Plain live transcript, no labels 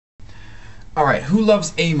Alright, who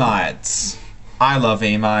loves amides? I love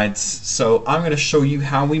amides, so I'm going to show you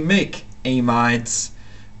how we make amides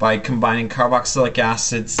by combining carboxylic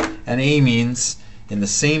acids and amines in the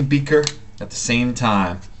same beaker at the same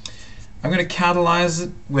time. I'm going to catalyze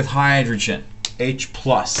it with hydrogen, H+.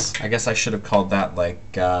 I guess I should have called that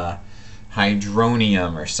like hydronium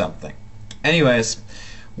or something. Anyways,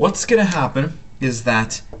 what's going to happen is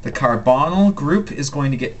that the carbonyl group is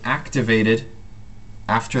going to get activated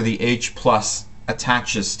after the H+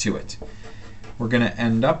 attaches to it. We're going to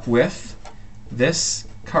end up with this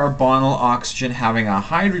carbonyl oxygen having a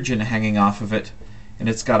hydrogen hanging off of it, and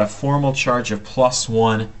it's got a formal charge of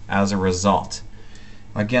 +1 as a result.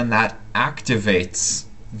 Again, that activates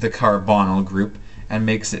the carbonyl group and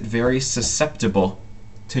makes it very susceptible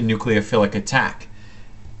to nucleophilic attack.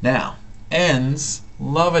 Now, Ns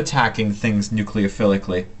love attacking things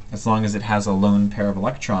nucleophilically as long as it has a lone pair of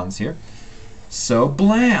electrons here. So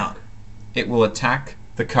blam! It will attack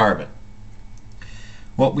the carbon.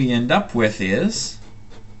 What we end up with is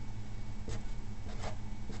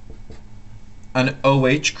an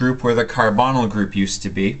OH group where the carbonyl group used to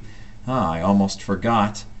be. I almost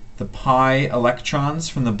forgot. The pi electrons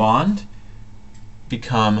from the bond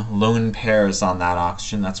become lone pairs on that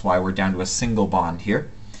oxygen. That's why we're down to a single bond here.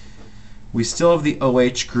 We still have the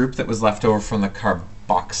OH group that was left over from the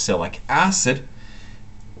carboxylic acid,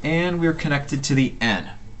 and we're connected to the N.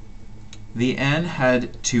 The N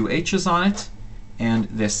had two H's on it, and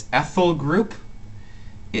this ethyl group,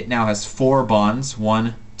 it now has 4 bonds,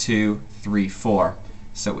 1, 2, 3, 4.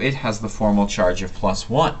 So it has the formal charge of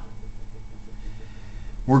 +1.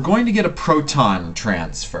 We're going to get a proton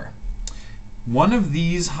transfer. One of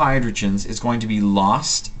these hydrogens is going to be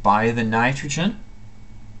lost by the nitrogen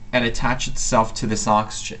and attach itself to this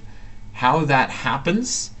oxygen. How that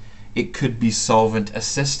happens, it could be solvent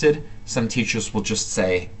assisted. Some teachers will just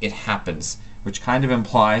say it happens, which kind of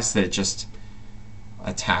implies that it just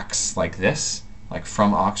attacks like this, like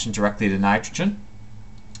from oxygen directly to nitrogen.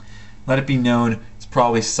 Let it be known it's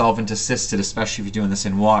probably solvent assisted, especially if you're doing this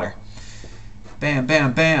in water. Bam,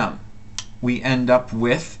 bam, bam. We end up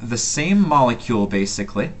with the same molecule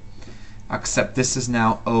basically, except this is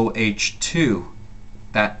now OH2.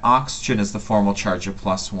 That oxygen is the formal charge of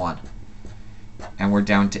 +1. And we're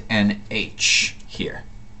down to NH here.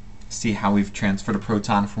 See how we've transferred a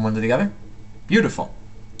proton from one to the other? Beautiful.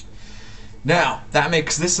 Now, that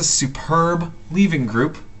makes this a superb leaving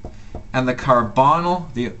group, and the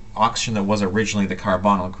carbonyl, the oxygen that was originally the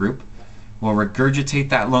carbonyl group, will regurgitate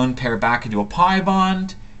that lone pair back into a pi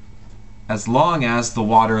bond as long as the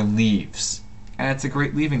water leaves. And it's a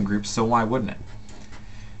great leaving group, so why wouldn't it?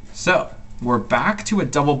 So, we're back to a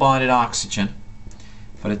double bonded oxygen,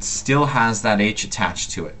 but it still has that H attached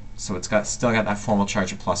to it. So it's still got that formal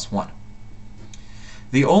charge of +1.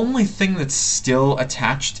 The only thing that's still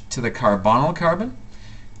attached to the carbonyl carbon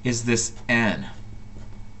is this N.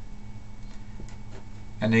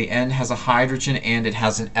 And the N has a hydrogen and it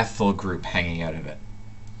has an ethyl group hanging out of it.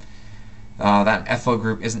 That ethyl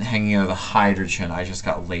group isn't hanging out of the hydrogen. I just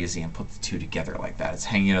got lazy and put the two together like that. It's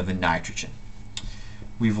hanging out of the nitrogen.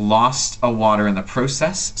 We've lost a water in the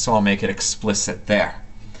process, so I'll make it explicit there.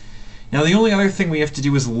 Now the only other thing we have to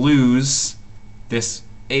do is lose this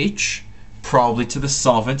H, probably to the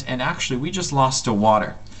solvent, and actually we just lost a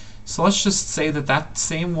water. So let's just say that that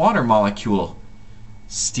same water molecule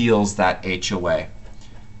steals that H away.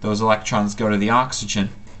 Those electrons go to the oxygen,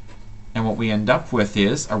 and what we end up with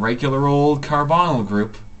is a regular old carbonyl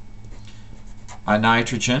group, a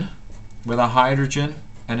nitrogen with a hydrogen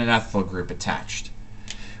and an ethyl group attached.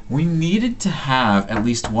 We needed to have at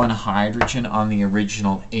least one hydrogen on the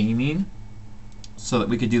original amine so that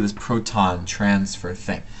we could do this proton transfer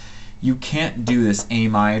thing. You can't do this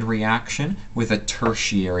amide reaction with a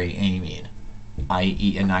tertiary amine,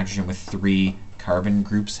 i.e. a nitrogen with 3 carbon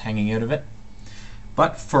groups hanging out of it.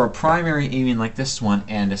 But for a primary amine like this one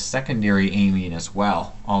and a secondary amine as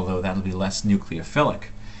well, although that'll be less nucleophilic,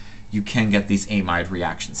 you can get these amide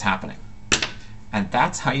reactions happening. And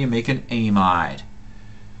that's how you make an amide.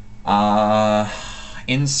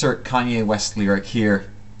 Insert Kanye West lyric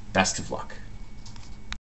here. Best of luck.